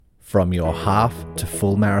From your half to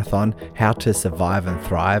full marathon, how to survive and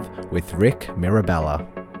thrive with Rick Mirabella.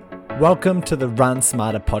 Welcome to the Run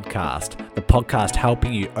Smarter podcast, the podcast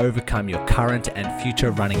helping you overcome your current and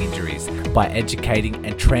future running injuries by educating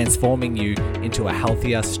and transforming you into a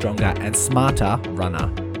healthier, stronger, and smarter runner.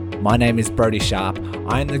 My name is Brody Sharp.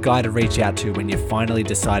 I am the guy to reach out to when you've finally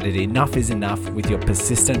decided enough is enough with your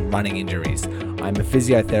persistent running injuries. I'm a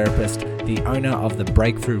physiotherapist, the owner of the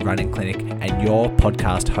Breakthrough Running Clinic, and your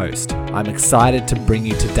podcast host. I'm excited to bring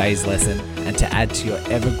you today's lesson and to add to your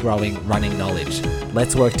ever-growing running knowledge.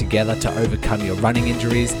 Let's work together to overcome your running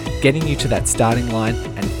injuries, getting you to that starting line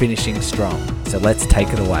and finishing strong. So let's take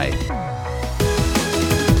it away.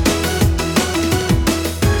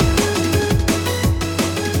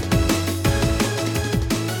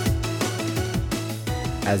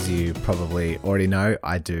 As you probably already know,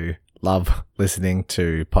 I do love listening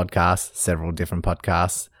to podcasts, several different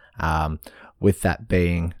podcasts, with that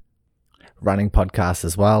being running podcasts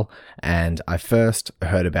as well. And I first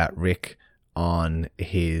heard about Rick on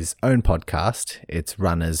his own podcast. It's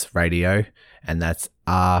Runners Radio, and that's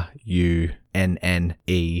RUNNEZ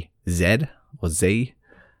or Z.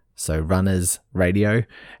 So Runners Radio.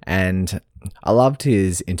 And I loved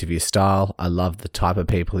his interview style. I loved the type of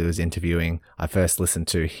people he was interviewing. I first listened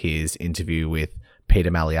to his interview with Peter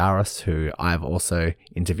Malliaris, who I've also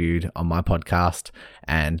interviewed on my podcast,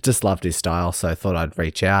 and just loved his style. So I thought I'd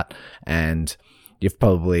reach out, and you've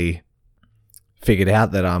probably figured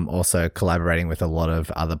out that I'm also collaborating with a lot of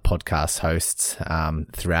other podcast hosts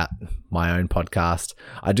throughout my own podcast.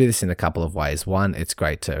 I do this in a couple of ways. One, it's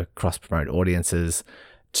great to cross-promote audiences.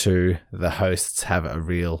 Two, the hosts have a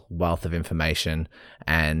real wealth of information.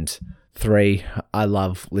 And three, I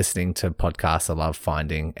love listening to podcasts. I love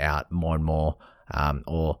finding out more and more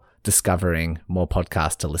or discovering more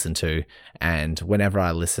podcasts to listen to. And whenever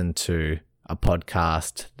I listen to a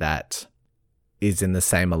podcast that is in the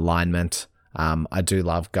same alignment, I do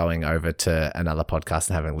love going over to another podcast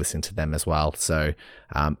and having listened to them as well. So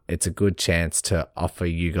it's a good chance to offer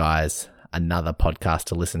you guys another podcast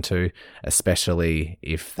to listen to, especially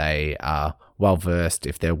if they are well versed,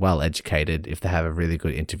 if they're well educated, if they have a really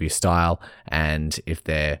good interview style, and if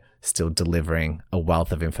they're still delivering a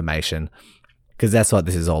wealth of information. Because that's what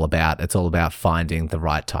this is all about. It's all about finding the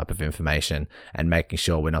right type of information and making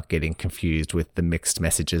sure we're not getting confused with the mixed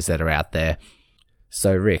messages that are out there.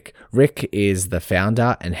 So Rick is the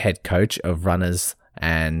founder and head coach of Runners,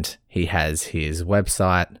 and he has his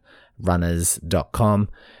website, runners.com.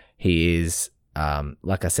 He is,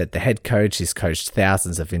 like I said, the head coach. He's coached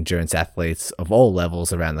thousands of endurance athletes of all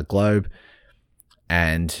levels around the globe.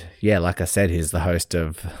 And yeah, like I said, he's the host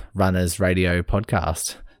of Runners Radio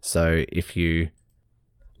podcast. So if you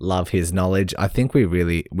love his knowledge, I think we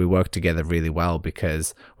work together really well,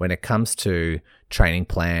 because when it comes to training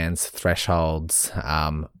plans, thresholds,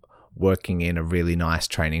 working in a really nice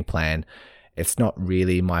training plan, it's not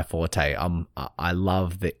really my forte. I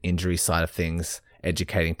love the injury side of things,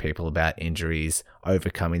 educating people about injuries,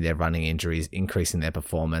 overcoming their running injuries, increasing their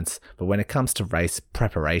performance. But when it comes to race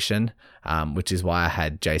preparation, which is why I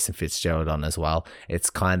had Jason Fitzgerald on as well,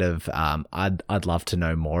 it's kind of, I'd love to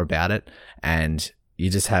know more about it. And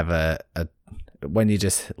you just have when you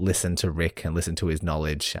just listen to Rick and listen to his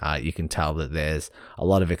knowledge, you can tell that there's a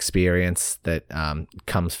lot of experience that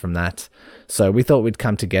comes from that. So we thought we'd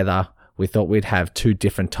come together. We thought we'd have two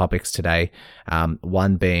different topics today.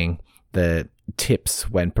 One being the tips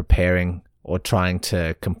when preparing or trying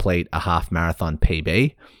to complete a half marathon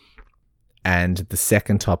PB, and the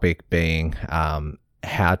second topic being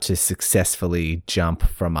how to successfully jump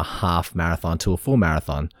from a half marathon to a full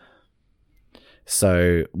marathon.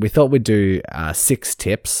 So we thought we'd do 6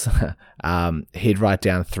 tips. He'd write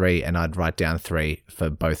down 3 and I'd write down 3 for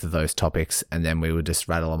both of those topics, and then we would just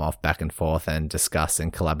rattle them off back and forth and discuss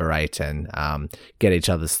and collaborate and get each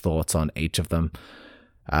other's thoughts on each of them.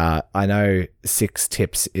 I know 6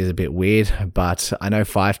 tips is a bit weird, but I know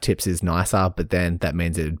 5 tips is nicer, but then that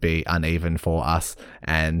means it would be uneven for us.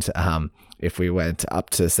 And if we went up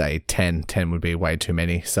to say 10 would be way too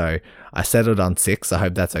many. So I settled on 6. I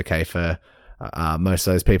hope that's okay for most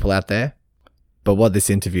of those people out there. But what this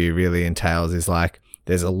interview really entails is like,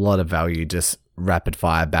 there's a lot of value, just rapid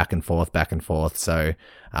fire, back and forth. So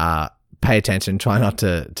pay attention, try not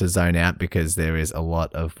to zone out, because there is a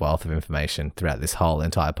lot of wealth of information throughout this whole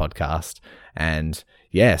entire podcast. And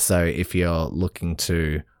yeah, so if you're looking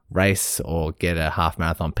to race or get a half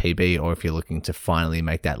marathon PB, or if you're looking to finally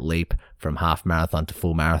make that leap from half marathon to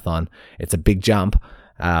full marathon, it's a big jump.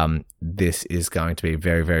 This is going to be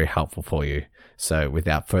very, very helpful for you. So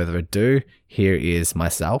without further ado, here is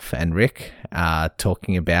myself and Rick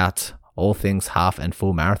talking about all things half and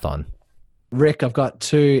full marathon. Rick, I've got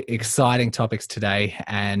two exciting topics today,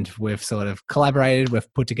 and we've sort of collaborated.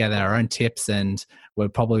 We've put together our own tips, and we're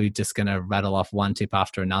probably just going to rattle off one tip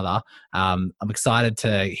after another. I'm excited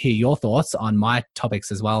to hear your thoughts on my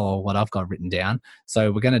topics as well, or what I've got written down.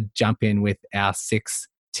 So we're going to jump in with our 6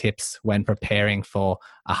 tips when preparing for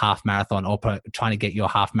a half marathon or trying to get your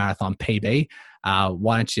half marathon PB.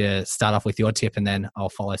 Why don't you start off with your tip, and then I'll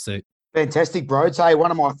follow suit. Fantastic, bro. It's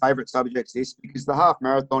one of my favourite subjects, this, because the half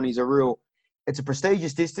marathon is it's a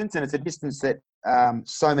prestigious distance, and it's a distance that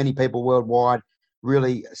so many people worldwide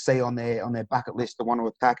really see on their bucket list to want to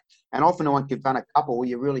attack. And often once you've done a couple,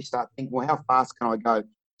 you really start thinking, well, how fast can I go?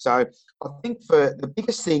 So I think for the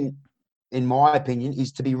biggest thing, in my opinion,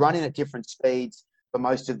 is to be running at different speeds for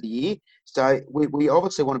most of the year. So we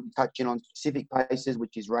obviously want to be touching on specific paces,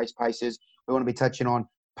 which is race paces. We want to be touching on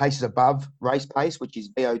paces above race pace, which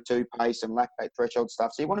is VO2 pace and lactate threshold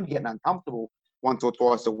stuff. So you want to be getting uncomfortable once or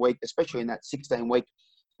twice a week, especially in that 16-week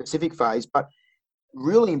specific phase. But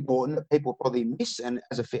really important that people probably miss, and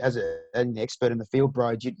as an expert in the field,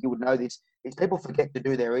 bro, you would know this, is people forget to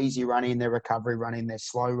do their easy running, their recovery running, their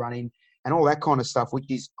slow running, and all that kind of stuff, which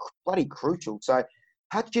is bloody crucial. So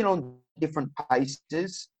touching on different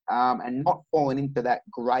paces and not falling into that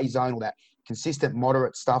grey zone or that consistent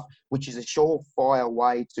moderate stuff, which is a surefire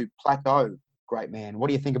way to plateau. Great, man. What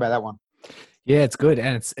do you think about that one? Yeah, it's good.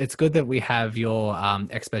 And it's good that we have your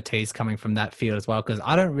expertise coming from that field as well, because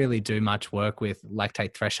I don't really do much work with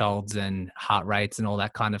lactate thresholds and heart rates and all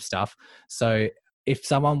that kind of stuff. So if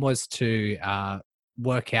someone was to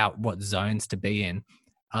work out what zones to be in,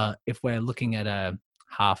 if we're looking at a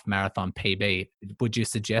half marathon PB, would you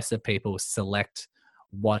suggest that people select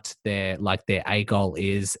what their A goal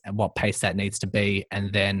is and what pace that needs to be,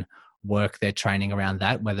 and then work their training around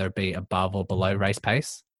that, whether it be above or below race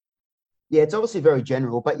pace? Yeah, it's obviously very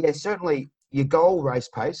general, but yeah, certainly your goal race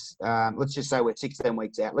pace. Let's just say we're 16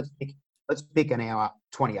 weeks out. Let's pick an hour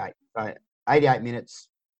 28, so 88 minutes.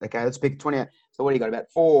 Okay, let's pick 28. So what do you got? About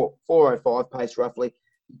 4:05 pace roughly.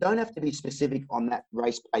 You don't have to be specific on that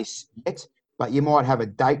race pace yet, but you might have a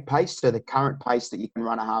date pace. So the current pace that you can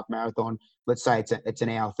run a half marathon, let's say it's an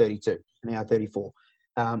hour 32, an hour 34.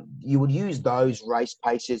 You would use those race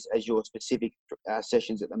paces as your specific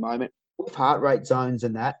sessions at the moment, with heart rate zones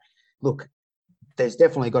and that. Look, there's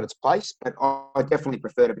definitely got its place, but I definitely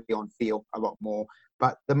prefer to be on feel a lot more.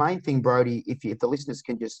 But the main thing, Brody, if the listeners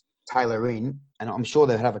can just tailor in, and I'm sure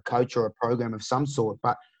they'll have a coach or a program of some sort,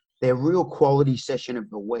 but their real quality session of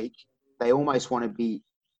the week, they almost want to be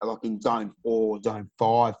like in zone 4, zone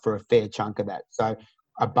 5 for a fair chunk of that. So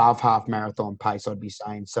above half marathon pace, I'd be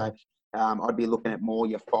saying. So I'd be looking at more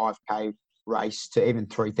your 5K race to even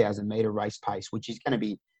 3,000 meter race pace, which is going to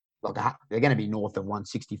be they're going to be north of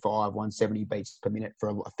 165, 170 beats per minute for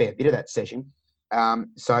a fair bit of that session.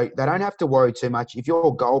 So they don't have to worry too much. If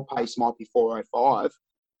your goal pace might be 4:05,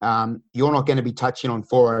 you're not going to be touching on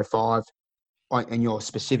 4:05 in your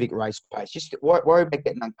specific race pace. Just worry about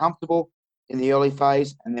getting uncomfortable in the early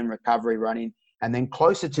phase, and then recovery running. And then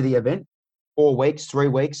closer to the event, 4 weeks, 3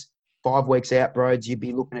 weeks, 5 weeks out, bros, you'd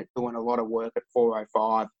be looking at doing a lot of work at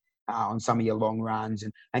 4:05. On some of your long runs,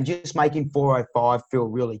 and just making 4:05 feel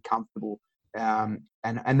really comfortable. And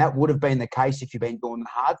that would have been the case if you've been doing the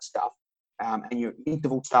hard stuff. And your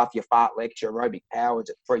interval stuff, your fartleks, your aerobic powers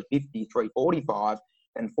at 350, 345,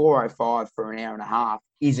 and 4:05 for an hour and a half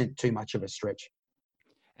isn't too much of a stretch.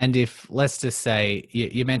 And if, let's just say,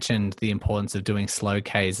 you mentioned the importance of doing slow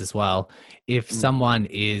Ks as well. If someone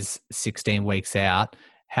is 16 weeks out,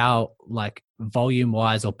 how, volume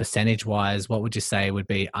wise or percentage wise, what would you say would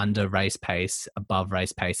be under race pace, above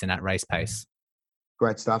race pace, and at race pace?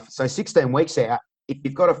 Great stuff. So 16 weeks out, if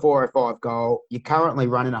you've got a 4:05 goal, you're currently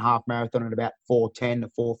running a half marathon at about 4:10 to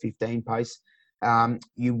 4:15 pace.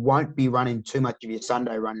 You won't be running too much of your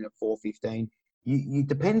Sunday running at 4:15. You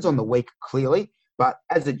depends on the week clearly, but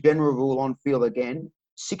as a general rule on field, again,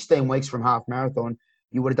 16 weeks from half marathon,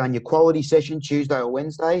 you would have done your quality session Tuesday or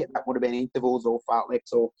Wednesday. That would have been intervals or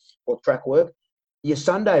fartleks or track work. Your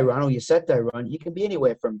Sunday run or your Saturday run, you can be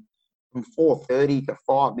anywhere from 4:30 to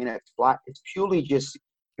 5 minutes flat. It's purely just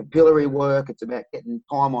capillary work. It's about getting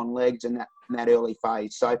time on legs and that early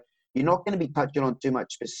phase. So you're not going to be touching on too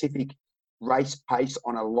much specific race pace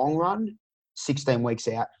on a long run 16 weeks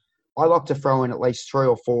out. I like to throw in at least 3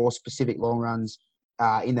 or 4 specific long runs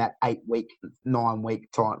in that 8-week,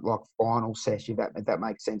 9-week time, final session, if that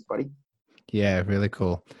makes sense, buddy. Yeah, really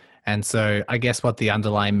cool. And so I guess what the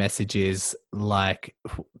underlying message is,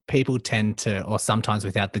 people tend to, or sometimes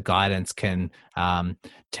without the guidance, can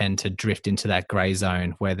tend to drift into that gray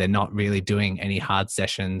zone where they're not really doing any hard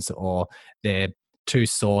sessions, or they're too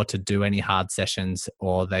sore to do any hard sessions,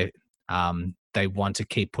 or they want to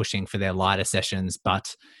keep pushing for their lighter sessions.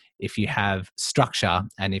 But if you have structure,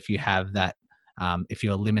 and if you have that, if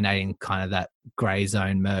you're eliminating kind of that gray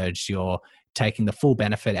zone merge, you're taking the full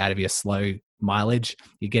benefit out of your slow mileage.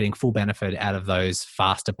 You're getting full benefit out of those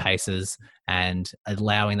faster paces and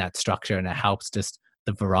allowing that structure, and it helps just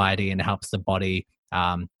the variety, and it helps the body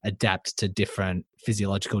adapt to different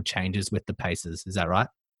physiological changes with the paces. Is that right?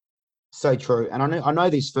 So true. And I know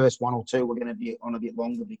these first one or two we're going to be on a bit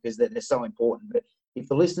longer because they're so important. But if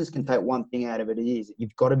the listeners can take one thing out of it, it is that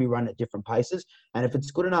you've got to be running at different paces. And if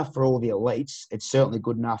it's good enough for all the elites, it's certainly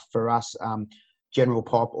good enough for us general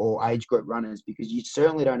pop or age group runners, because you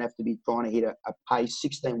certainly don't have to be trying to hit a pace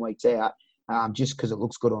 16 weeks out just because it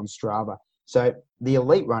looks good on Strava. So the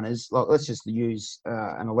elite runners, like let's just use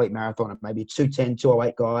an elite marathoner, maybe a 210,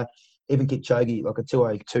 208 guy, even Kipchoge, like a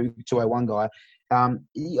 202, 201 guy.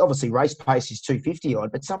 Obviously race pace is 250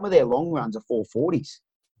 odd, but some of their long runs are 440s.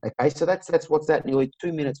 Okay, so that's what's that, nearly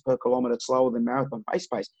 2 minutes per kilometre slower than marathon pace.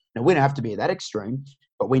 Now, we don't have to be at that extreme,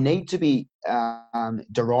 but we need to be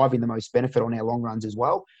deriving the most benefit on our long runs as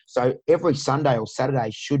well. So every Sunday or Saturday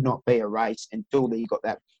should not be a race until you got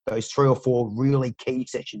those 3 or 4 really key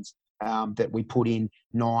sessions that we put in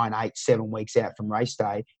 9, 8, 7 weeks out from race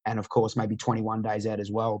day, and of course maybe 21 days out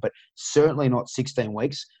as well, but certainly not 16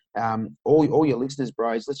 weeks. All your listeners,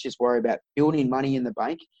 bros, let's just worry about building money in the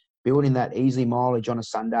bank, building that easy mileage on a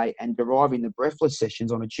Sunday, and deriving the breathless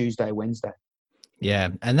sessions on a Tuesday, Wednesday. Yeah,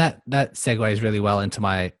 and that segues really well into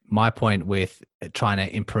my point with trying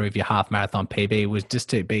to improve your half marathon PB, was just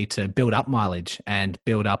to build up mileage and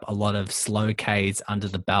build up a lot of slow Ks under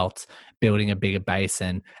the belt, building a bigger base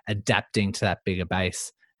and adapting to that bigger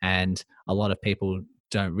base. And a lot of people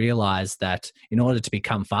don't realize that in order to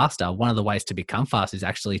become faster, one of the ways to become fast is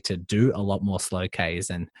actually to do a lot more slow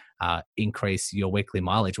Ks and increase your weekly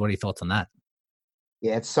mileage. What are your thoughts on that?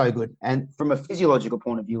 Yeah, it's so good. And from a physiological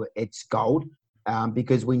point of view, it's gold.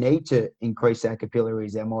 Because we need to increase our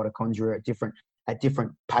capillaries, our mitochondria at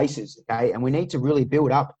different paces, okay? And we need to really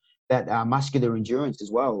build up that muscular endurance as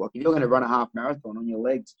well. Like if you're going to run a half marathon on your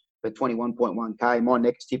legs for 21.1K, my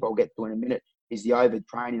next tip I'll get to in a minute is the over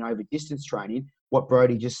distance training. What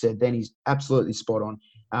Brody just said then is absolutely spot on.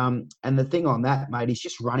 And the thing on that, mate, is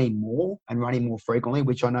just running more and running more frequently,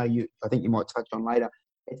 which I think you might touch on later.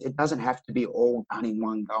 It doesn't have to be all done in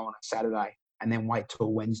one go on a Saturday and then wait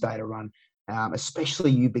till Wednesday to run.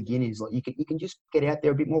 Especially you beginners, like you can just get out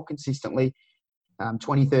there a bit more consistently.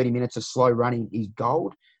 20, 30 minutes of slow running is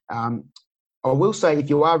gold. I will say if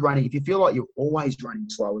you feel like you're always running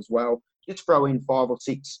slow as well, just throw in 5 or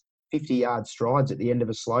 6 50-yard strides at the end of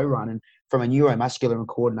a slow run. And from a neuromuscular and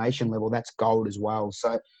coordination level, that's gold as well.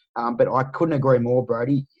 So, but I couldn't agree more,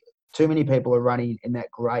 Brody. Too many people are running in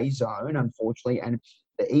that grey zone, unfortunately. And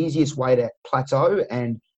the easiest way to plateau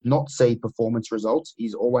and not see performance results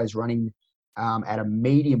is always running at a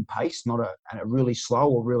medium pace, not at a really slow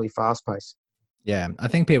or really fast pace. Yeah, I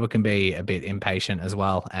think people can be a bit impatient as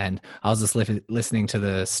well. And I was just listening to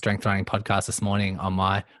the strength running podcast this morning on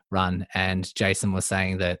my run, and Jason was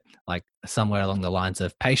saying that like somewhere along the lines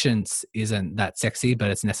of patience isn't that sexy, but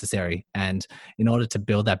it's necessary. And in order to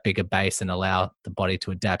build that bigger base and allow the body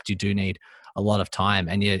to adapt, you do need a lot of time.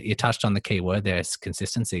 And you touched on the key word there, is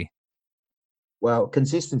consistency. Well,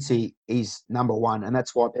 consistency is number one, and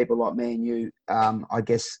that's why people like me and you, I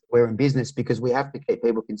guess, we're in business, because we have to keep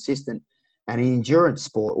people consistent. And in endurance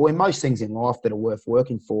sport, or in most things in life that are worth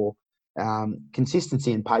working for,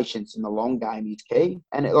 consistency and patience in the long game is key.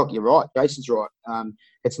 And look, you're right, Jason's right.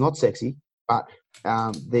 It's not sexy, but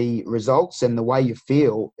the results and the way you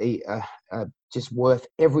feel are just worth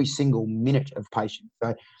every single minute of patience.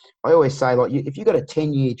 So I always say, like, if you've got a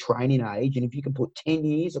 10-year training age, and if you can put 10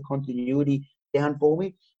 years of continuity down for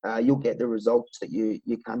me, you'll get the results that you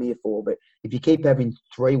come here for. But if you keep having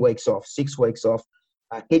 3 weeks off, 6 weeks off,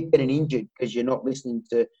 keep getting injured because you're not listening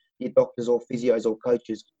to your doctors or physios or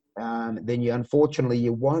coaches, then unfortunately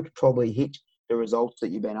you won't probably hit the results that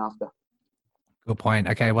you've been after. Good point.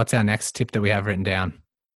 Okay, what's our next tip that we have written down?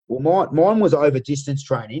 Well, mine was over distance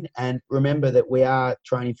training, and remember that we are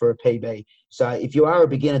training for a PB. So if you are a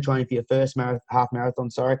beginner training for your first half marathon,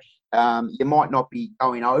 you might not be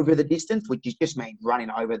going over the distance, which just means running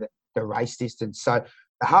over the race distance. So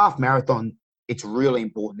the half marathon, it's really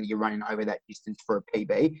important that you're running over that distance for a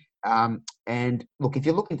PB. And look, if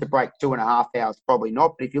you're looking to break 2.5 hours, probably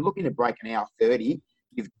not. But if you're looking to break 1:30,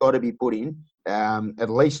 you've got to be putting at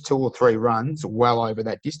least 2 or 3 runs well over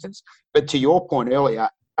that distance. But to your point earlier,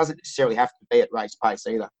 it doesn't necessarily have to be at race pace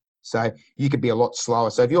either. So you could be a lot slower.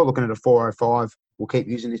 So if you're looking at a 4:05, we'll keep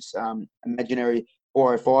using this imaginary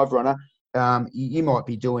 4:05 runner. you might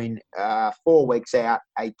be doing 4 weeks out,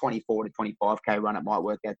 a 24 to 25K run. It might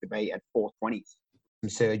work out to be at 420, some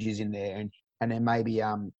surges in there. And then maybe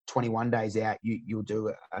 21 days out, you'll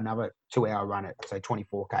do another 2-hour run at, say,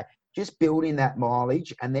 24K. Just building that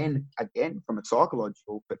mileage. And then, again, from a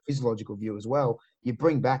psychological but physiological view as well, you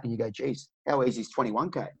bring back and you go, geez, how easy is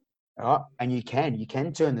 21K? All right? And you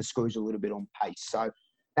can turn the screws a little bit on pace. So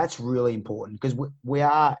that's really important because we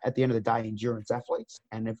are, at the end of the day, endurance athletes.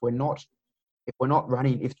 And if we're not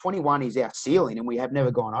running, if 21 is our ceiling and we have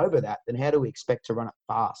never gone over that, then how do we expect to run it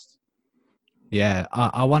fast? Yeah,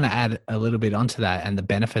 I want to add a little bit onto that, and the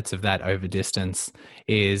benefits of that over distance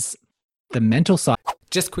is the mental side.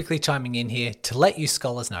 Just quickly chiming in here to let you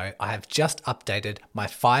scholars know, I have just updated my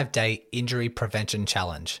 5-day injury prevention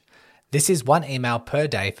challenge. This is 1 email per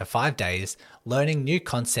day for 5 days, learning new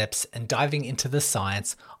concepts and diving into the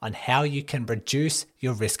science on how you can reduce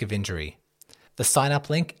your risk of injury. The sign up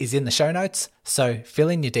link is in the show notes, so fill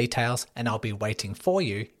in your details and I'll be waiting for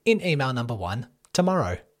you in email number 1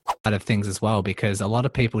 tomorrow. Out of things as well, because a lot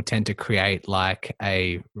of people tend to create like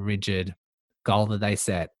a rigid goal that they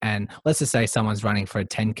set. And let's just say someone's running for a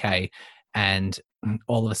 10K and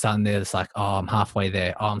all of a sudden they're just like, oh, I'm halfway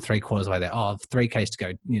there. Oh, I'm 3/4 way there. Oh, 3Ks to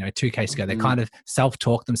go, 2Ks to go. They kind of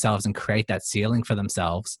self-talk themselves and create that ceiling for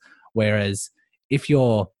themselves. Whereas if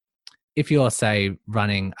you're say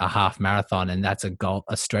running a half marathon and that's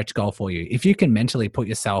a stretch goal for you, if you can mentally put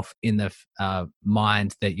yourself in the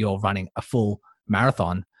mind that you're running a full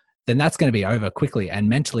marathon, then that's going to be over quickly. And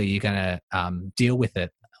mentally you're going to deal with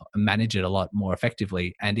it, manage it a lot more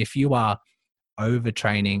effectively. And if you are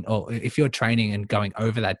overtraining, or if you're training and going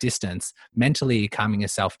over that distance, mentally you're calming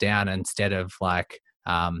yourself down instead of like,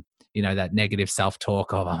 that negative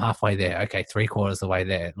self-talk of I'm halfway there. Okay, 3/4 the way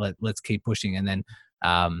there. Let's keep pushing. And then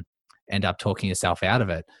end up talking yourself out of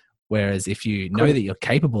it. Whereas if you know that you're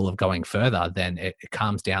capable of going further, then it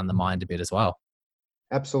calms down the mind a bit as well.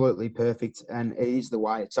 Absolutely perfect. And it is the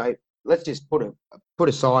way. So let's just put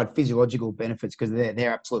aside physiological benefits because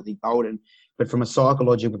they're absolutely golden. But from a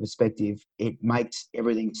psychological perspective, it makes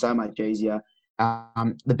everything so much easier.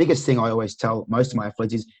 The biggest thing I always tell most of my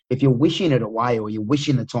athletes is if you're wishing it away or you're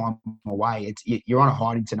wishing the time away, you're on a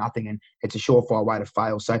hiding to nothing and it's a surefire way to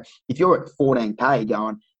fail. So if you're at 14K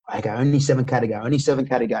going, okay, only 7K to go, only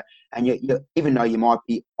 7K to go, and you even though you might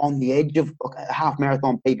be on the edge of a half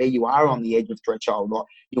marathon PB, you are on the edge of threshold, or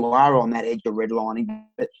you are on that edge of redlining,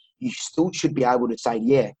 but you still should be able to say,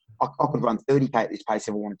 yeah, I could run 30K at this pace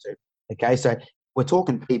if I wanted to. Okay, so we're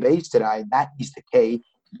talking PBs today. That is the key.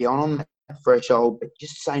 Be on that threshold, but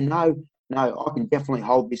just say, no, I can definitely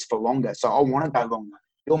hold this for longer. So I want to go longer.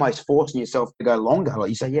 You're almost forcing yourself to go longer. Like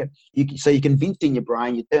you say, yeah, so you're convincing your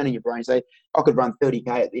brain, you're turning your brain, say, I could run 30K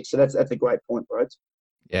at this. So that's a great point, bro.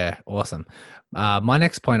 Yeah, awesome. My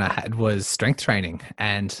next point I had was strength training.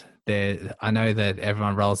 And I know that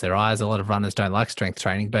everyone rolls their eyes. A lot of runners don't like strength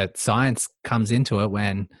training, but science comes into it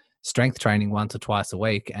when strength training once or twice a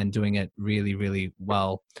week and doing it really, really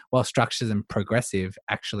well structured and progressive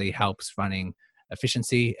actually helps running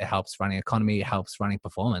efficiency, it helps running economy, it helps running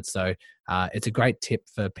performance. So it's a great tip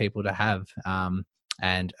for people to have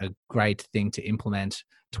and a great thing to implement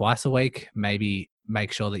twice a week. Maybe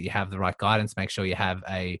make sure that you have the right guidance, make sure you have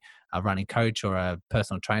a running coach or a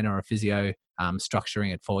personal trainer or a physio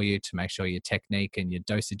structuring it for you to make sure your technique and your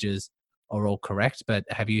dosages are all correct. But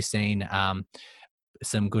have you seen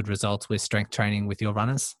some good results with strength training with your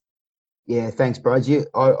runners? Yeah, thanks, bro.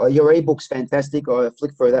 Your ebook's fantastic. I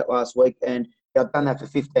flicked through that last week, and I've done that for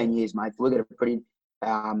 15 years, mate. We've got a pretty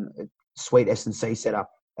sweet S&C setup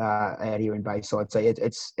out here in Bayside. So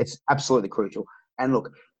it's absolutely crucial. And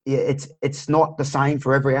look, it's not the same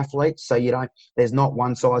for every athlete. So there's not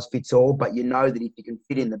one size fits all, but you know that if you can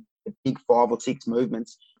fit in the big 5 or 6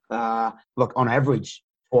 movements, look, on average,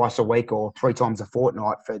 twice a week or 3 times a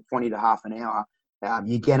fortnight for 20 to half an hour,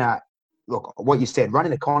 you're gonna look what you said,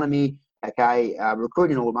 running economy, okay,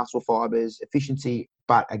 recruiting all the muscle fibers, efficiency,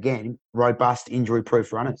 but again, robust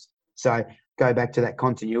injury-proof runners. So go back to that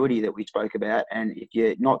continuity that we spoke about. And if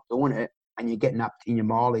you're not doing it and you're getting up in your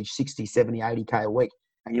mileage 60, 70, 80K a week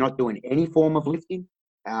and you're not doing any form of lifting,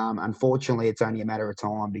 unfortunately, it's only a matter of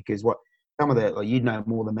time because some of the, you know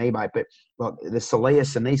more than me, mate, but like the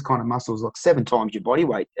soleus and these kind of muscles, like 7 times your body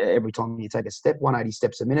weight every time you take a step, 180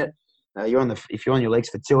 steps a minute. If you're on your legs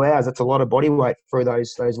for 2 hours, that's a lot of body weight through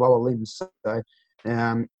those lower limbs. So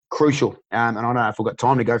crucial. And I don't know if we've got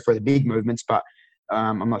time to go through the big movements, but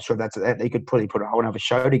I'm not sure if that. You could probably put a whole other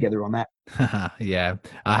show together on that. Yeah,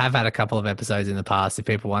 I have had a couple of episodes in the past if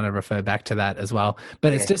people want to refer back to that as well.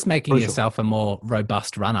 But it's just making yourself a more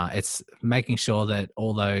robust runner. It's making sure that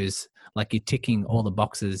all those like you're ticking all the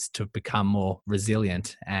boxes to become more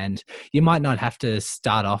resilient. And you might not have to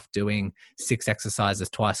start off doing 6 exercises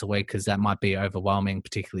twice a week, because that might be overwhelming,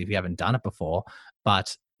 particularly if you haven't done it before.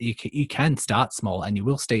 But you can start small, and you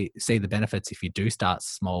will see the benefits if you do start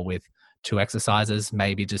small with 2 exercises.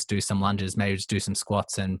 Maybe just do some lunges, maybe just do some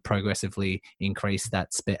squats, and progressively increase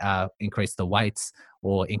increase the weights,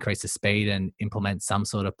 or increase the speed, and implement some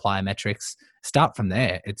sort of plyometrics. Start from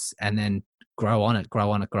there. And then grow on it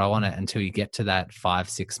until you get to that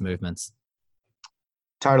 5-6 movements.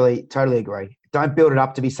 Totally agree. Don't build it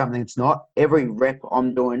up to be something it's not. Every rep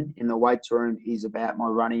I'm doing in the weights room is about my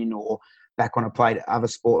running, or back when I played other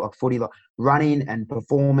sport like footy, like running and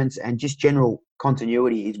performance and just general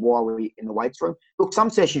continuity is why we're in the weights room. Look, some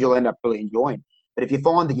sessions you'll end up really enjoying, but if you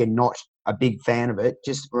find that you're not a big fan of it,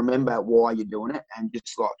 just remember why you're doing it, and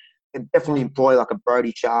just definitely employ like a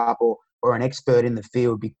Brody Sharp or an expert in the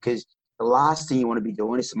field, because the last thing you want to be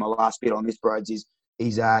doing, this is my last bit on this, Broads,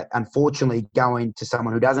 is unfortunately going to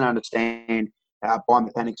someone who doesn't understand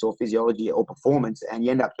biomechanics or physiology or performance, and you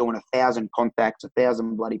end up doing 1,000 contacts,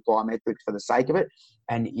 1,000 bloody plyometrics for the sake of it,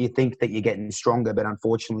 and you think that you're getting stronger, but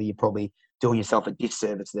unfortunately you're probably doing yourself a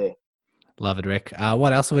disservice there. Love it, Rick.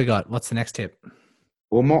 What else have we got? What's the next tip?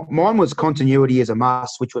 Well, mine was continuity as a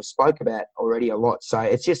must, which we've spoke about already a lot. So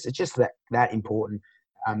it's just that important,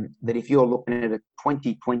 that if you're looking at a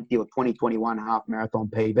 2020 or 2021 half marathon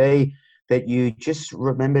PB, that you just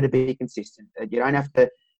remember to be consistent. You don't have to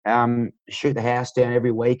shoot the house down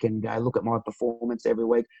every week and go look at my performance every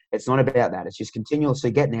week. It's not about that. It's just continuously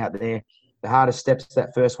getting out there. The hardest step's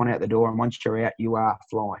that first one out the door, and once you're out, you are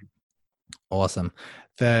flying. Awesome.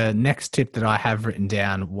 The next tip that I have written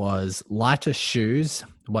down was lighter shoes,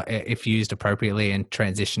 if used appropriately and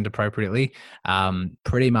transitioned appropriately.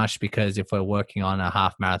 Pretty much because if we're working on a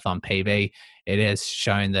half marathon PB, it has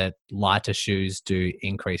shown that lighter shoes do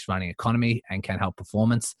increase running economy and can help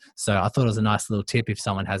performance. So I thought it was a nice little tip if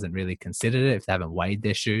someone hasn't really considered it, if they haven't weighed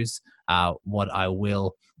their shoes. What I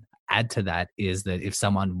will add to that is that if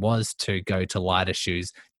someone was to go to lighter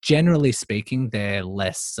shoes, generally speaking, they're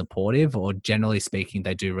less supportive, or generally speaking,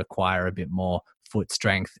 they do require a bit more foot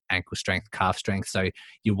strength, ankle strength, calf strength. So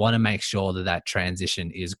you want to make sure that that transition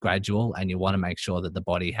is gradual, and you want to make sure that the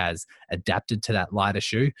body has adapted to that lighter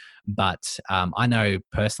shoe. But I know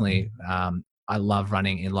personally, I love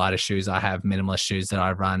running in lighter shoes. I have minimalist shoes that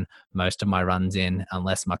I run most of my runs in,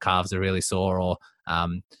 unless my calves are really sore or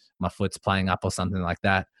my foot's playing up or something like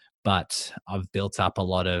that. But I've built up a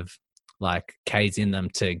lot of like K's in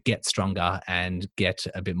them to get stronger and get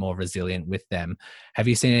a bit more resilient with them. Have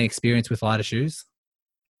you seen any experience with lighter shoes?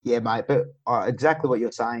 Yeah, mate, but exactly what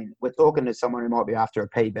you're saying. We're talking to someone who might be after a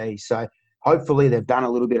PB, so hopefully they've done a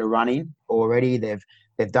little bit of running already. They've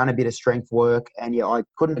done a bit of strength work, and yeah, I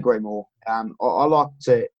couldn't agree more. I like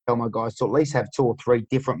to tell my guys to at least have 2 or 3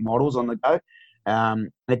 different models on the go.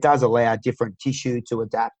 It does allow different tissue to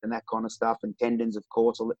adapt and that kind of stuff, and tendons, of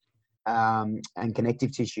course, and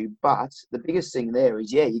connective tissue. But the biggest thing there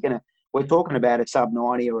is, we're talking about a sub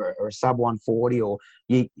 90 or a sub 140, or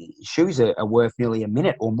shoes are worth nearly a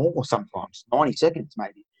minute or more sometimes, 90 seconds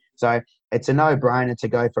maybe. So it's a no-brainer to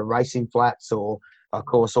go for racing flats, or of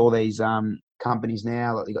course all these companies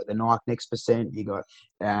now. Like you got the Nike Next Percent, you got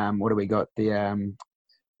what do we got? The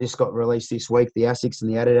just got released this week, the Asics and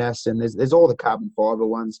the Adidas, and there's all the carbon fiber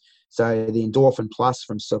ones. So the Endorphin Plus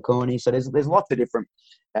from Saucony. So there's lots of different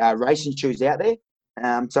racing shoes out there.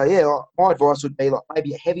 So yeah, my advice would be like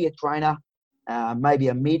maybe a heavier trainer, maybe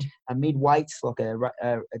a mid-weight, like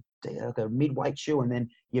a mid-weight shoe, and then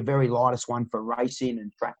your very lightest one for racing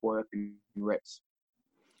and track work and reps.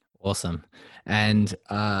 Awesome. And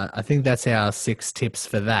I think that's our 6 tips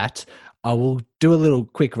for that. I will do a little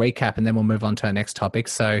quick recap, and then we'll move on to our next topic.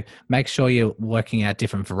 So make sure you're working out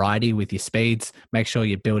different variety with your speeds. Make sure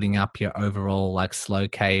you're building up your overall like slow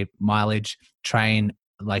K mileage. Train,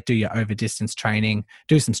 like do your over distance training,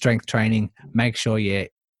 do some strength training. Make sure you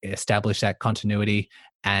establish that continuity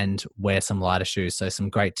and wear some lighter shoes. So some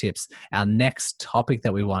great tips. Our next topic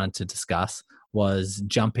that we wanted to discuss was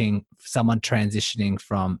someone transitioning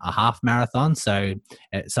from a half marathon. So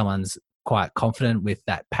someone's quite confident with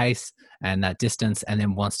that pace and that distance, and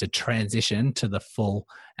then wants to transition to the full.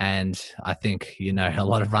 And I think, a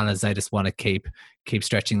lot of runners, they just want to keep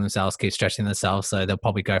stretching themselves. So they'll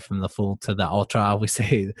probably go from the full to the ultra. We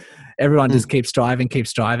see everyone just keeps striving.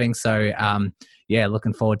 So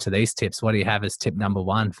looking forward to these tips. What do you have as tip number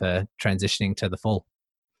 1 for transitioning to the full?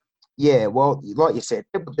 Yeah, well, like you said,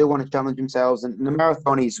 people do want to challenge themselves, and the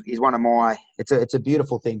marathon is one of my. It's a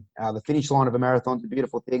beautiful thing. The finish line of a marathon is a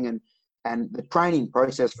beautiful thing, and the training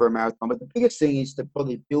process for a marathon. But the biggest thing is to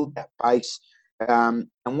probably build that base And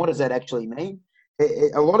what does that actually mean?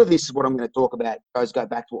 A lot of this is what I'm going to talk about go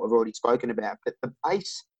back to what we've already spoken about. But the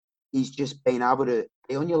base is just being able to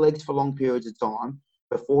be on your legs for long periods of time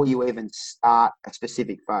before you even start a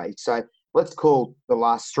specific phase. So let's call the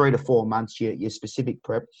last 3 to 4 months your specific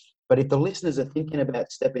prep. But if the listeners are thinking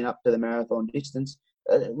about stepping up to the marathon distance,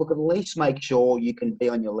 look, at least make sure you can be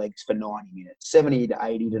on your legs for 90 minutes, 70 to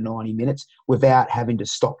 80 to 90 minutes without having to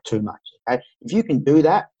stop too much. Okay? If you can do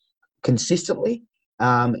that consistently,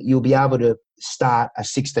 you'll be able to start a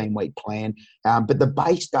 16-week plan. But the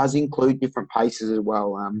base does include different paces as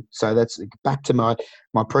well. So that's back to my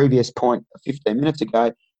previous point 15 minutes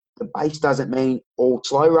ago. The base doesn't mean all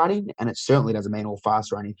slow running, and it certainly doesn't mean all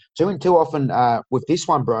fast running. Too often with this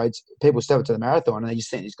one, bro, people step up to the marathon and they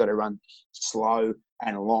just think it's got to run slow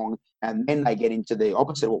and long, and then they get into the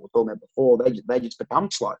opposite of what we were talking about before. They just become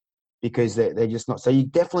slow because they're just not. So you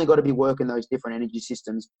definitely got to be working those different energy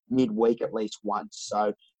systems midweek at least once.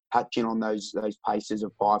 So touching on those paces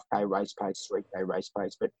of 5K race pace, 3K race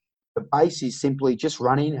pace. But the base is simply just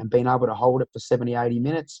running and being able to hold it for 70, 80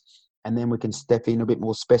 minutes. And then we can step in a bit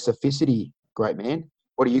more specificity. Great, man.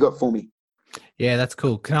 What do you got for me? Yeah, that's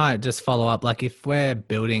cool. Can I just follow up? Like, if we're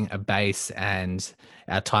building a base and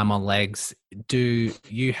our time on legs, do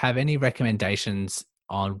you have any recommendations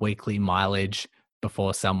on weekly mileage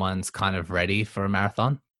before someone's kind of ready for a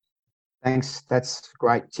marathon? Thanks. That's a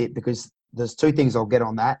great tip, because there's 2 things I'll get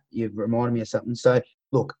on that. You've reminded me of something. So,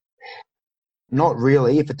 look, not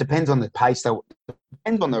really. If it depends on the pace,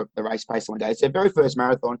 depends on the race pace one day. It's their very first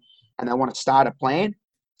marathon and they want to start a plan.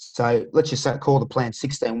 So let's just call the plan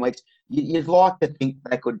 16 weeks. You'd like to think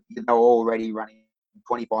they're already running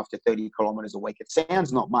 25 to 30 kilometers a week. It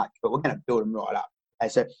sounds not much, but we're going to build them right up. Okay,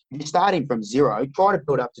 so if you're starting from 0, try to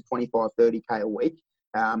build up to 25, 30K a week,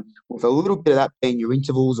 with a little bit of that being your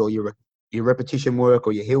intervals or your repetition work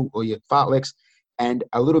or your hill or your fartleks, and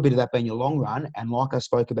a little bit of that being your long run. And like I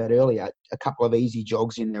spoke about earlier, a couple of easy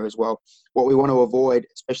jogs in there as well. What we want to avoid,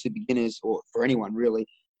 especially beginners or for anyone really,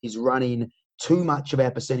 is running too much of our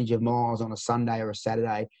percentage of miles on a Sunday or a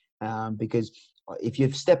Saturday, because if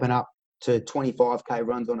you're stepping up to 25K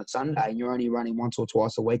runs on a Sunday and you're only running once or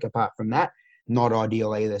twice a week apart from that, not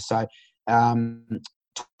ideal either. So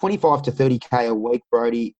 25 to 30K a week,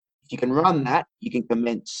 Brody, if you can run that, you can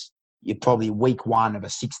commence you're probably week 1 of a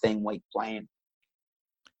 16-week plan.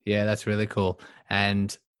 Yeah, that's really cool.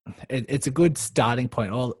 And it's a good starting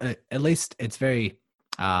point, or at least it's very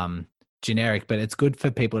generic, but it's good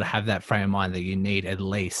for people to have that frame of mind that you need at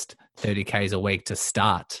least 30Ks a week to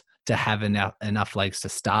start, to have enough legs to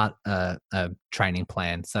start a training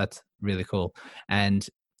plan. So that's really cool. And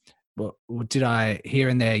did I hear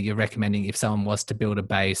in there you're recommending if someone was to build a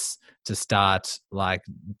base to start like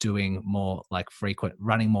doing more like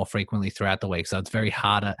running more frequently throughout the week? So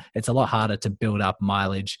it's a lot harder to build up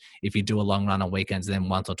mileage if you do a long run on weekends than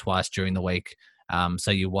once or twice during the week.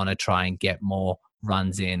 So you want to try and get more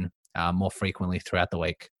runs in more frequently throughout the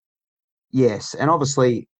week. Yes, and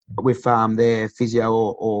obviously with their physio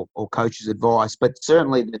or coach's advice, but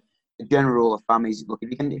certainly the general rule of thumb is, look, if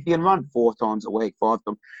you can run 4 times a week, 5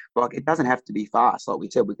 times, like, it doesn't have to be fast. Like we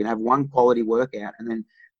said, we can have one quality workout, and then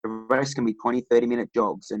the rest can be 20, 30-minute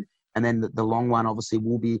jogs, and then the long one obviously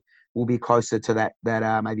will be closer to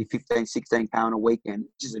that maybe 15, 16 pound a weekend,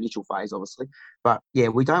 which is initial phase, obviously. But yeah,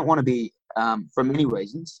 we don't want to be for many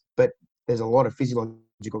reasons, but there's a lot of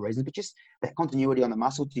physiological reasons, but just that continuity on the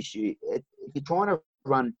muscle tissue. If you're trying to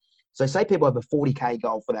run, so say people have a 40K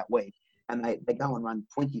goal for that week, and they go and run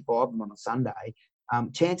 25 of them on a Sunday,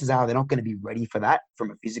 chances are they're not going to be ready for that from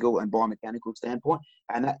a physical and biomechanical standpoint.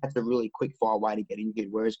 And that's a really quick fire way to get injured.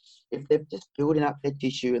 Whereas if they're just building up their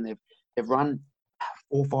tissue and they've run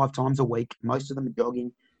 4 or 5 times a week, most of them are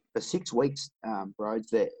jogging for 6 weeks, bro,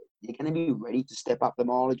 you're going to be ready to step up the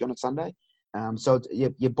mileage on a Sunday. So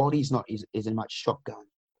your body's not is in much shock going,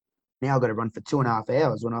 now I've got to run for 2.5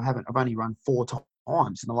 hours when I've only run 4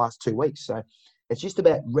 times in the last 2 weeks. So it's just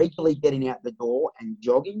about regularly getting out the door and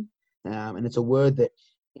jogging. And it's a word that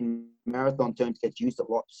in marathon terms gets used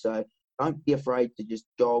a lot. So don't be afraid to just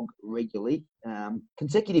jog regularly.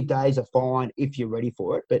 Consecutive days are fine if you're ready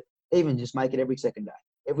for it, but even just make it every second day.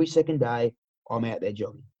 Every second day, I'm out there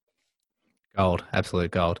jogging. Gold,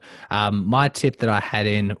 absolute gold. My tip that I had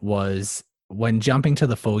in was, when jumping to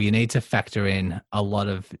the full, you need to factor in a lot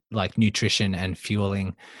of like nutrition and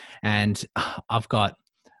fueling. And I've got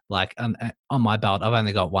like on my belt, I've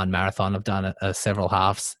only got 1 marathon. I've done several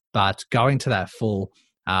halves, but going to that full,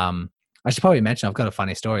 I should probably mention, I've got a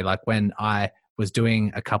funny story. Like when I was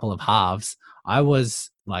doing a couple of halves, I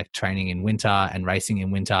was like training in winter and racing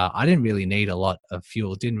in winter. I didn't really need a lot of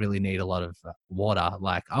fuel, didn't really need a lot of water.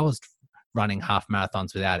 Like I was running half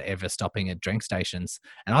marathons without ever stopping at drink stations.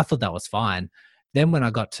 And I thought that was fine. Then when I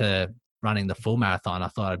got to running the full marathon, I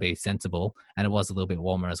thought I'd be sensible, and it was a little bit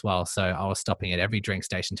warmer as well. So I was stopping at every drink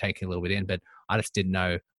station, taking a little bit in, but I just didn't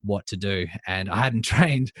know what to do. And I hadn't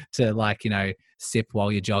trained to sip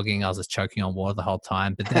while you're jogging. I was just choking on water the whole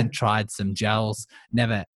time, but then tried some gels,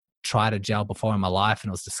 never tried a gel before in my life, and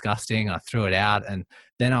it was disgusting. I threw it out. And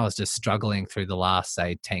then I was just struggling through the last,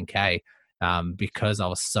 say, 10K because I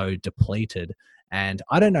was so depleted. And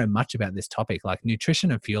I don't know much about this topic. Like,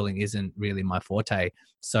 nutrition and fueling isn't really my forte.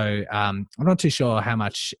 So I'm not too sure how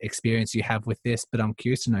much experience you have with this, but I'm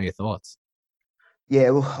curious to know your thoughts. Yeah,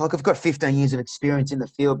 well, like I've got 15 years of experience in the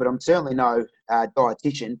field, but I'm certainly no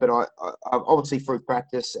dietitian. But I've obviously through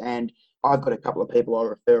practice, and I've got a couple of people I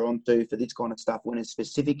refer on to for this kind of stuff when it's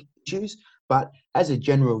specific issues. But as a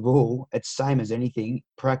general rule, it's same as anything: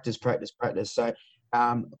 practice, practice, practice. So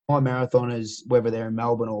my marathoners, whether they're in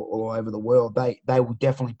Melbourne or all over the world, they will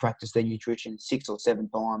definitely practice their nutrition 6 or 7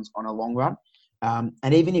 times on a long run.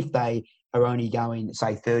 And even if they are only going,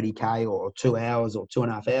 say, 30K or 2 hours or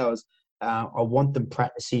 2.5 hours, I want them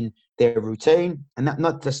practicing their routine, and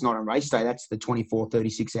not just not on race day. That's the 24,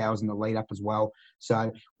 36 hours in the lead up as well.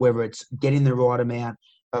 So whether it's getting the right amount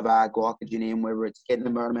of glycogen in, whether it's getting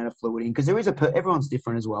the right amount of fluid in, because everyone's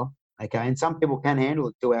different as well. Okay, and some people can handle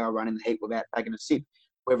a 2-hour run in the heat without taking a sip.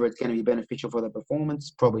 Whether it's going to be beneficial for their performance,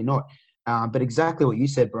 probably not. But exactly what you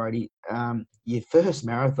said, Brody. Your first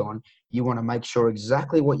marathon, you want to make sure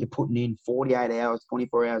exactly what you're putting in 48 hours,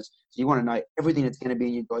 24 hours. So you want to know everything that's going to be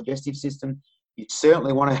in your digestive system. You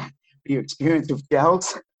certainly want to be experienced with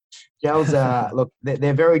gels. Gels are, look,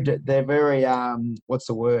 they're very what's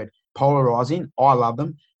the word? Polarizing. I love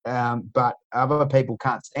them. But other people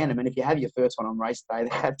can't stand them. And if you have your first one on race day,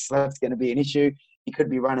 that's going to be an issue. You could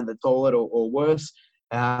be running the toilet or worse.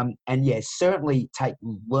 And yeah, certainly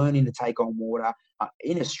learning to take on water.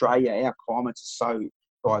 In Australia, our climates are so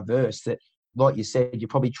diverse that, like you said, you're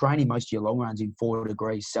probably training most of your long runs in 4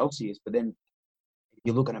 degrees Celsius. But then if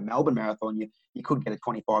you look at a Melbourne marathon, you could get a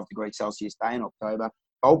 25 degrees Celsius day in October.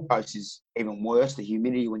 Gold Coast is even worse. The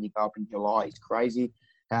humidity when you go up in July is crazy.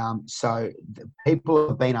 So people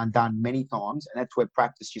have been undone many times, and that's where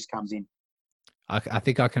practice just comes in. I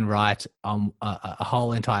think I can write a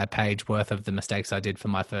whole entire page worth of the mistakes I did for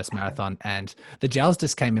my first marathon, and the gels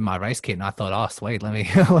just came in my race kit, and I thought, oh, sweet, let me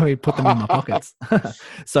put them in my pockets.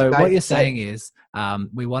 So what you're saying is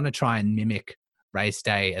we want to try and mimic race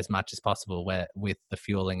day as much as possible, with the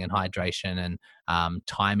fueling and hydration and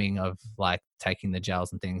timing of like taking the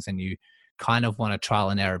gels and things, and you kind of want to trial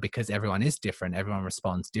and error because everyone is different. Everyone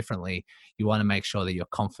responds differently. You want to make sure that you're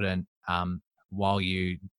confident while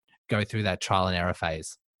you go through that trial and error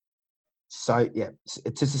phase. So yeah,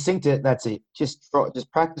 to succinct it, that's it. Just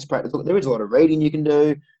practice. Look, there is a lot of reading you can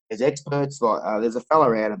do. There's experts like there's a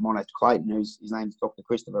fella out of Monash Clayton his name's Dr.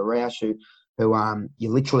 Christopher Roush, who you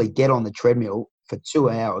literally get on the treadmill for 2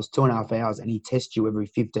 hours, 2.5 hours, and he tests you every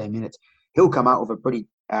 15 minutes. He'll come up with a pretty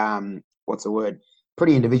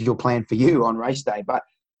pretty individual plan for you on race day. But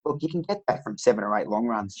look, you can get that from 7 or 8 long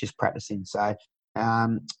runs just practicing. So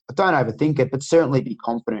don't overthink it, but certainly be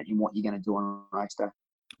confident in what you're going to do on race day.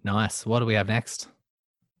 Nice. What do we have next?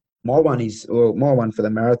 My one for the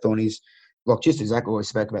marathon is, look, just exactly what we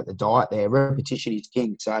spoke about the diet there. Repetition is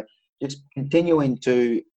king. So just continuing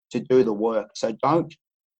to do the work. So try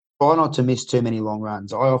not to miss too many long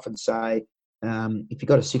runs. I often say, if you've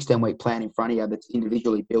got a 16-week plan in front of you that's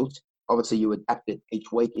individually built, obviously you adapt it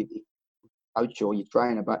each week if you coach or your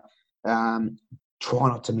trainer, but try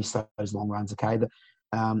not to miss those long runs, okay?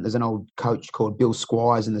 There's an old coach called Bill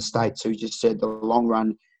Squires in the States who just said the long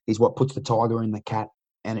run is what puts the tiger in the cat,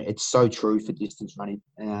 and it's so true for distance running.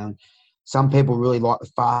 Some people really like the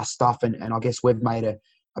fast stuff, and I guess we've made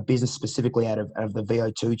a business specifically out of the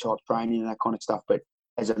VO2 type training and that kind of stuff, but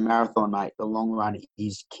as a marathon, mate, the long run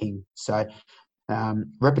is king. So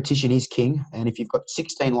repetition is king, and if you've got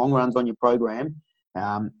 16 long runs on your program,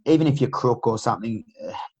 even if you're crook or something,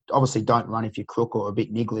 obviously don't run if you're crook or a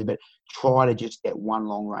bit niggly, but try to just get one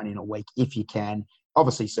long run in a week if you can.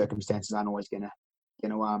 Obviously, circumstances aren't always going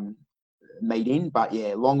to meet in, but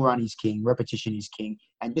yeah, long run is king, repetition is king,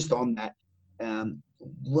 and just on that,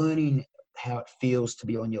 learning how it feels to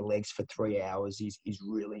be on your legs for 3 hours is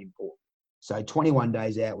really important. So 21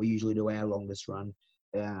 days out, we usually do our longest run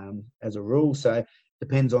as a rule. So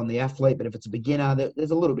depends on the athlete, but if it's a beginner, there's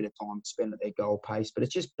a little bit of time to spend at their goal pace, but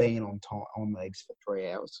it's just being on legs for 3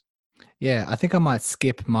 hours. Yeah, I think I might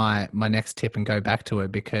skip my next tip and go back to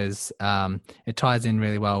it because it ties in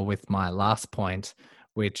really well with my last point,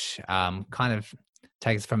 which kind of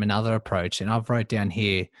takes from another approach. And I've wrote down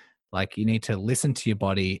here, like, you need to listen to your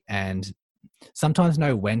body and sometimes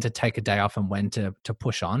know when to take a day off and when to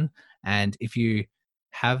push on. And if you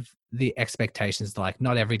have the expectations, like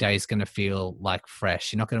not every day is going to feel like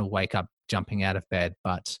fresh, you're not going to wake up jumping out of bed,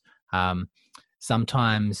 but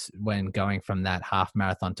sometimes when going from that half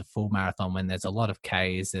marathon to full marathon, when there's a lot of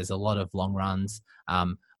Ks, there's a lot of long runs,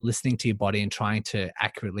 listening to your body and trying to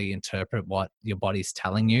accurately interpret what your body's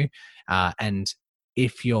telling you. And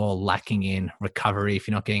if you're lacking in recovery, if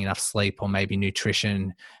you're not getting enough sleep or maybe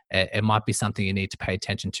nutrition, it might be something you need to pay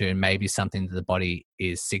attention to, and maybe something that the body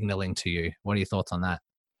is signaling to you. What are your thoughts on that?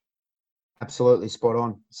 Absolutely spot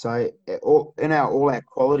on. So all our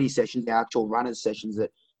quality sessions, our actual runners sessions that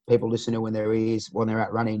people listen to when they're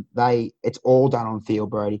out running, it's all done on field,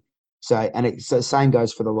 Brody. So the same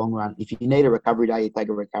goes for the long run. If you need a recovery day, you take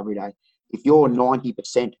a recovery day. If you're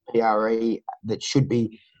 90% PRE that should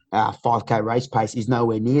be 5K race pace is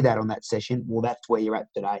nowhere near that on that session, well, that's where you're at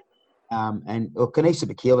today. And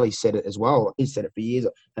Kanisa Bakili said it as well. He said it for years.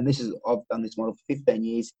 And I've done this model for 15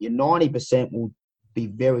 years. Your 90% will be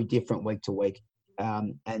very different week to week.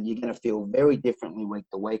 And you're going to feel very differently week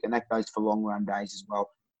to week. And that goes for long run days as well.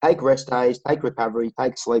 Take rest days, take recovery,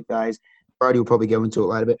 take sleep days. Brody will probably go into it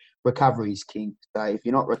later, but recovery is king. So if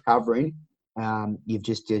you're not recovering,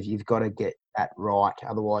 you've got to get that right.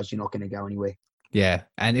 Otherwise, you're not going to go anywhere. Yeah.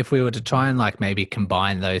 And if we were to try and like maybe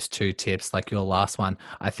combine those two tips, like your last one,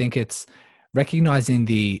 I think it's recognizing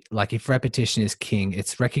if repetition is king,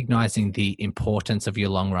 it's recognizing the importance of your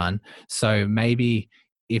long run. So maybe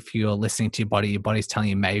if you're listening to your body's telling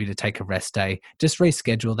you maybe to take a rest day, just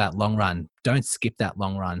reschedule that long run. Don't skip that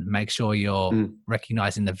long run. Make sure you're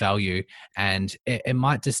recognizing the value. And it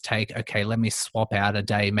might just take, okay, let me swap out a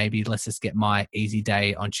day. Maybe let's just get my easy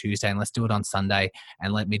day on Tuesday and let's do it on Sunday.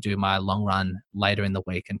 And let me do my long run later in the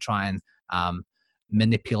week, and try and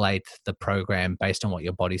manipulate the program based on what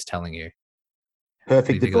your body's telling you.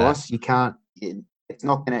 Perfect advice. You can't,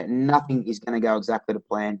 nothing is going to go exactly to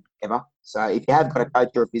plan ever. So if you have got a coach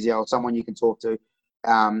or a physio or someone you can talk to,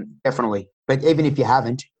 definitely. But even if you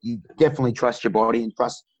haven't, you definitely trust your body and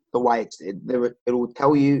trust the way it will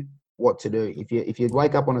tell you what to do. If you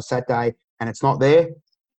wake up on a Saturday and it's not there,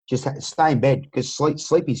 just stay in bed, because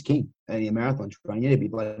sleep is king in your marathon training. You need to be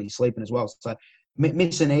bloody sleeping as well. So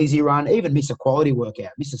miss an easy run, even miss a quality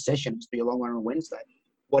workout, miss a session, just be a long run on Wednesday.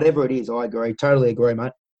 Whatever it is, I agree. Totally agree,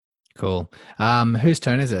 mate. Cool. Whose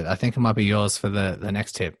turn is it? I think it might be yours for the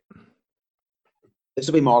next tip. This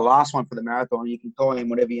will be my last one for the marathon. You can tie in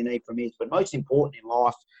whatever you need from this. But most important in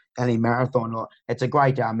life and in marathon, it's a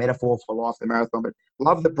great metaphor for life, the marathon. But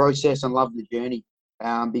love the process and love the journey,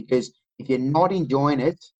 because if you're not enjoying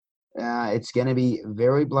it, it's going to be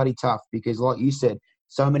very bloody tough. Because like you said,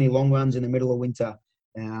 so many long runs in the middle of winter,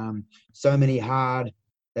 so many hard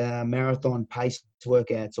marathon pace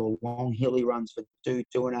workouts or long hilly runs for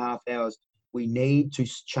 2.5 hours. We need to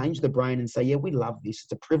change the brain and say, yeah, we love this.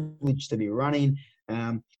 It's a privilege to be running.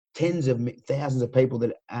 Tens of thousands of people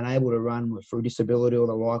that are unable to run through disability or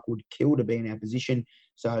the like would kill to be in our position.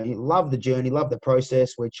 So love the journey, love the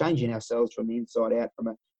process. We're changing ourselves from the inside out, from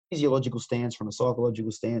a physiological stance, from a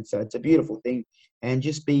psychological stance. So it's a beautiful thing. And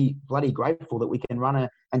just be bloody grateful that we can run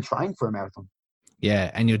and train for a marathon.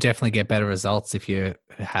 Yeah, and you'll definitely get better results if you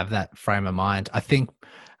have that frame of mind. I think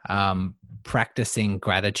practicing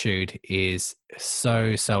gratitude is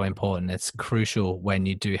so important. It's crucial when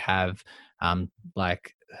you do have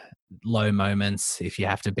like low moments, if you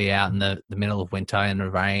have to be out in the middle of winter in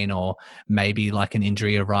the rain, or maybe like an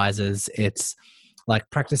injury arises. It's like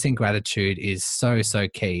practicing gratitude is so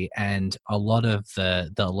key. And a lot of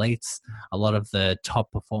the elites, a lot of the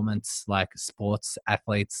top performance like sports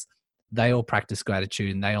athletes, they all practice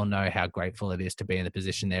gratitude, and they all know how grateful it is to be in the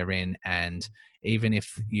position they're in. And even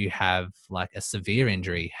if you have like a severe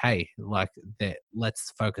injury, hey, like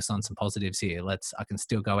let's focus on some positives here. I can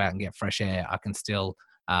still go out and get fresh air. I can still,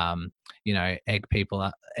 egg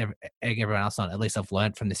everyone else on. At least I've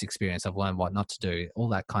learned from this experience. I've learned what not to do. All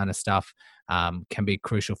that kind of stuff can be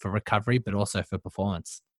crucial for recovery, but also for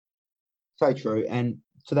performance. So true. And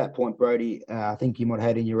to that point, Brody, I think you might have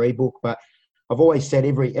had in your ebook, but I've always said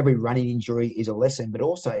every running injury is a lesson, but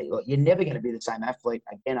also like, you're never going to be the same athlete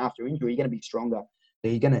again after injury. You're going to be stronger. So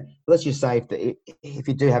you're going to, let's just say if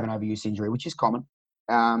you do have an overuse injury, which is common,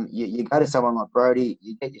 you go to someone like Brody,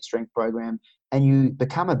 you get your strength program, and you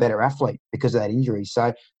become a better athlete because of that injury.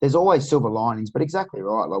 So there's always silver linings, but exactly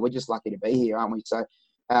right. Like, we're just lucky to be here, aren't we? So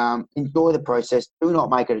enjoy the process. Do not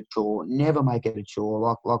make it a chore. Never make it a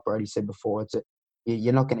chore. Like Brody said before,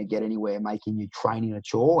 you're not going to get anywhere making you training a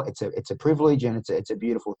chore. It's a privilege, and it's a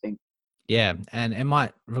beautiful thing. Yeah, and it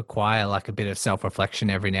might require like a bit of self-reflection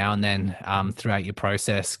every now and then throughout your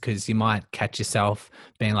process, because you might catch yourself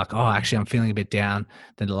being like, oh, actually, I'm feeling a bit down.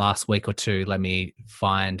 Then the last week or two, let me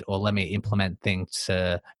implement things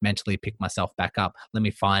to mentally pick myself back up. Let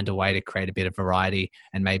me find a way to create a bit of variety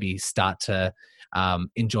and maybe start to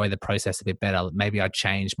enjoy the process a bit better. Maybe I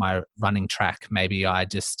change my running track. Maybe I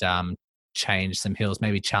just change some hills,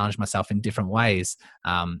 maybe challenge myself in different ways.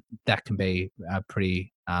 That can be a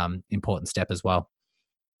pretty important step as well.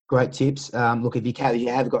 Great tips. Look, if you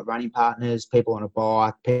have got running partners, people on a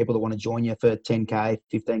bike, people that want to join you for 10K,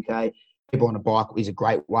 15K, people on a bike is a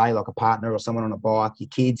great way, like a partner or someone on a bike, your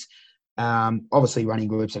kids. Obviously, running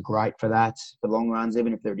groups are great for that, for long runs,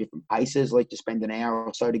 even if they're different paces, like to spend an hour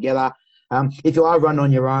or so together. If you are running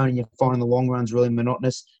on your own and you're finding the long runs really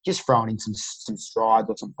monotonous, just throwing in some strides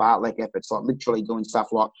or some fartlek efforts, like literally doing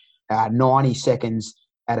stuff like 90 seconds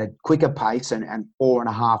at a quicker pace and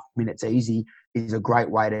 4.5 minutes easy is a great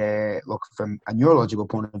way to look from a neurological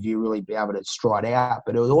point of view, really be able to stride out.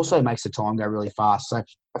 But it also makes the time go really fast. So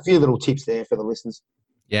a few little tips there for the listeners.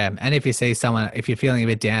 Yeah, and if you see someone, if you're feeling a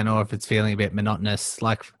bit down or if it's feeling a bit monotonous,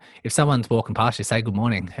 like if someone's walking past you, say good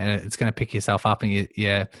morning, and it's going to pick yourself up,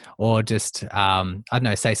 and or just I don't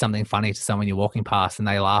know, say something funny to someone you're walking past, and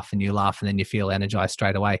they laugh, and you laugh, and then you feel energized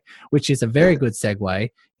straight away, which is a very good segue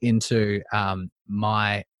into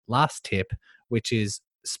my last tip, which is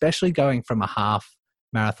especially going from a half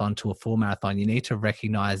marathon to a full marathon, you need to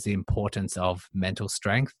recognize the importance of mental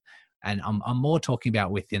strength, and I'm more talking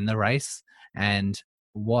about within the race and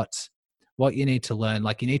what you need to learn.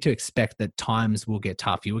 Like, you need to expect that times will get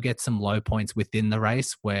tough. You will get some low points within the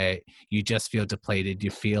race where you just feel depleted,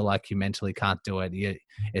 you feel like you mentally can't do it.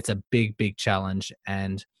 It's a big challenge,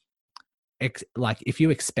 and like if you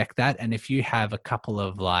expect that, and if you have a couple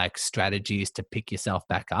of like strategies to pick yourself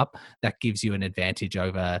back up, that gives you an advantage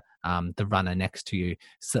over the runner next to you.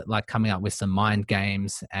 So like coming up with some mind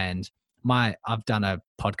games. And I've done a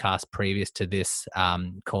podcast previous to this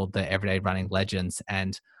called the Everyday Running Legends,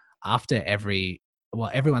 and after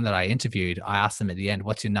everyone that I interviewed, I asked them at the end,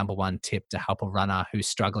 what's your number one tip to help a runner who's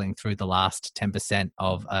struggling through the last 10%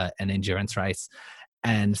 of an endurance race?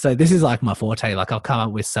 And so this is like my forte. Like, I'll come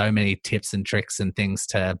up with so many tips and tricks and things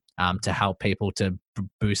to help people to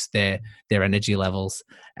boost their energy levels.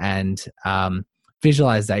 And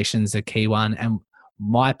visualization's a key one. And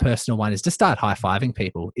my personal one is to start high-fiving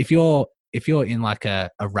people. If you're in like a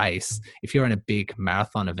race, if you're in a big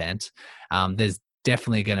marathon event, there's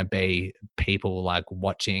definitely going to be people like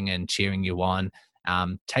watching and cheering you on.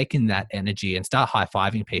 Taking that energy and start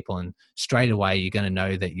high-fiving people, and straight away you're going to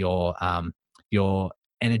know that your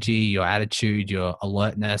energy, your attitude, your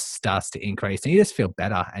alertness starts to increase, and you just feel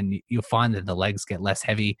better, and you'll find that the legs get less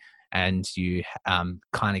heavy, and you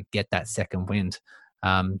kind of get that second wind.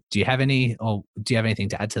 Do you have anything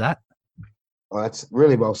to add to that? Well, that's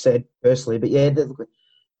really well said, personally. But yeah,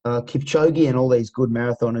 Kipchoge and all these good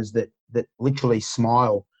marathoners that literally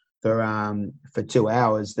smile for 2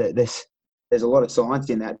 hours. There's a lot of science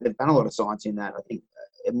in that. They've done a lot of science in that. I think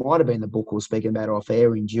it might have been the book we were speaking about off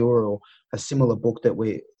air, Endure, or a similar book that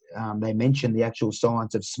they mentioned the actual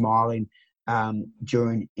science of smiling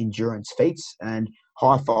during endurance feats, and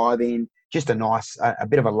high-fiving, just a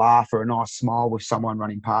bit of a laugh or a nice smile with someone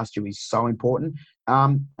running past you is so important.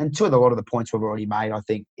 And a lot of the points we've already made, I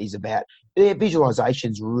think, is about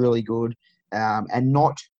visualization's really good, and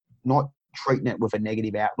not treating it with a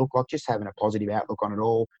negative outlook, like just having a positive outlook on it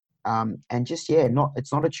all. And just,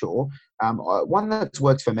 it's not a chore. One that's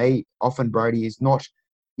worked for me often, Brody, is not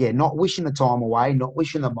wishing the time away, not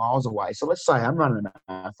wishing the miles away. So let's say I'm running a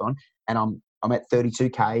marathon and I'm at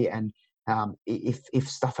 32K, and if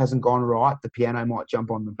stuff hasn't gone right, the piano might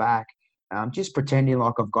jump on the back. Just pretending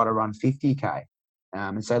like I've got to run 50K,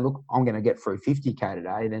 and say, look, I'm going to get through 50K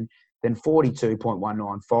today. Then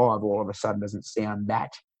 42.195 all of a sudden doesn't sound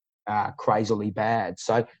that crazily bad.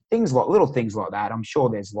 So little things like that. I'm sure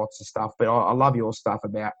there's lots of stuff, but I love your stuff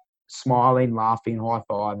about smiling, laughing,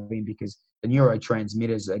 high-fiving, because the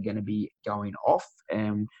neurotransmitters are going to be going off,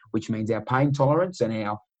 which means our pain tolerance and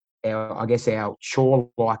our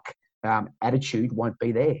chore-like attitude won't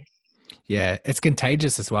be there. Yeah, it's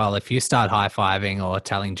contagious as well. If you start high-fiving or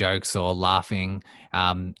telling jokes or laughing,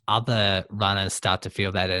 other runners start to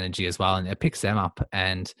feel that energy as well, and it picks them up.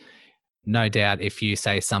 And no doubt, if you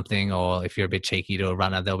say something or if you're a bit cheeky to a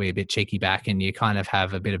runner, they'll be a bit cheeky back, and you kind of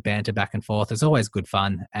have a bit of banter back and forth. It's always good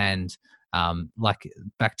fun. And like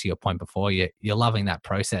back to your point before, you're loving that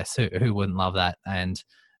process. Who wouldn't love that? And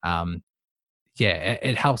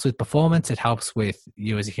it helps with performance. It helps with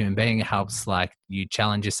you as a human being. It helps like you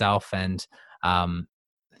challenge yourself, and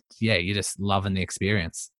you're just loving the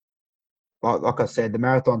experience. like I said, the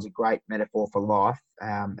marathon's a great metaphor for life,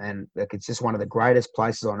 and like, it's just one of the greatest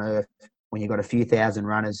places on earth when you've got a few thousand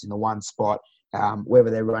runners in the one spot, whether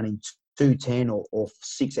they're running 2:10 or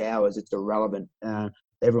 6 hours, it's irrelevant.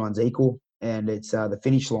 Everyone's equal, and it's the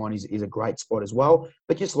finish line is a great spot as well.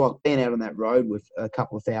 But just like being out on that road with a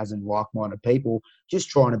couple of thousand like-minded people, just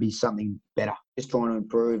trying to be something better, just trying to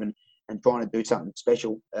improve and trying to do something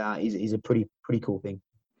special is a pretty cool thing.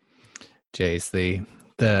 Geez, the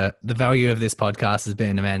value of this podcast has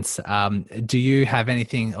been immense. Do you have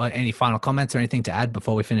any final comments or anything to add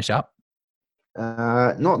before we finish up?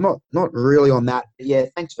 Not really on that. Yeah,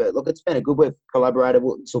 thanks for it. Look, it's been a good we've collaborated.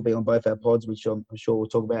 This will be on both our pods, which I'm sure we'll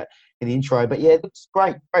talk about in the intro. But yeah, it's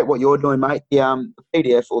great what you're doing, mate. The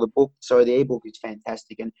PDF or the book, so the ebook is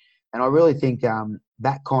fantastic, and I really think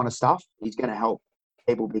that kind of stuff is going to help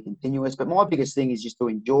people be continuous. But my biggest thing is just to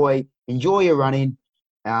enjoy your running,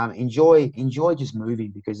 enjoy just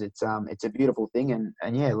moving, because it's a beautiful thing,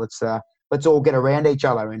 and yeah, let's all get around each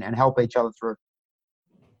other and help each other through.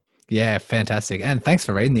 Yeah, fantastic. And thanks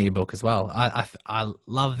for reading the ebook as well. I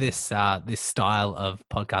love this this style of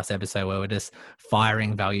podcast episode where we're just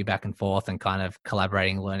firing value back and forth and kind of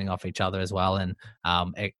collaborating, learning off each other as well. And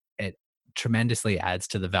it tremendously adds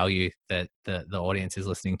to the value that the audience is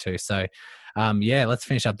listening to. So yeah, let's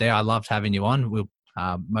finish up there. I loved having you on. We'll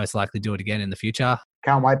most likely do it again in the future.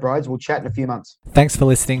 Can't wait, bros. We'll chat in a few months. Thanks for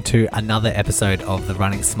listening to another episode of the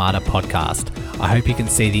Running Smarter podcast. I hope you can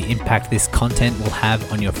see the impact this content will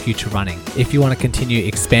have on your future running. If you want to continue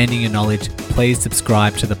expanding your knowledge, please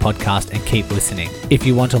subscribe to the podcast and keep listening. If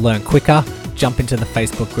you want to learn quicker, jump into the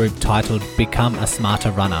Facebook group titled Become a Smarter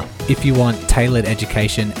Runner. If you want tailored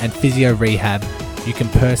education and physio rehab, you can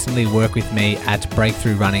personally work with me at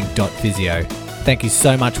breakthroughrunning.physio. Thank you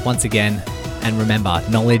so much once again, and remember,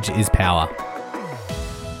 knowledge is power.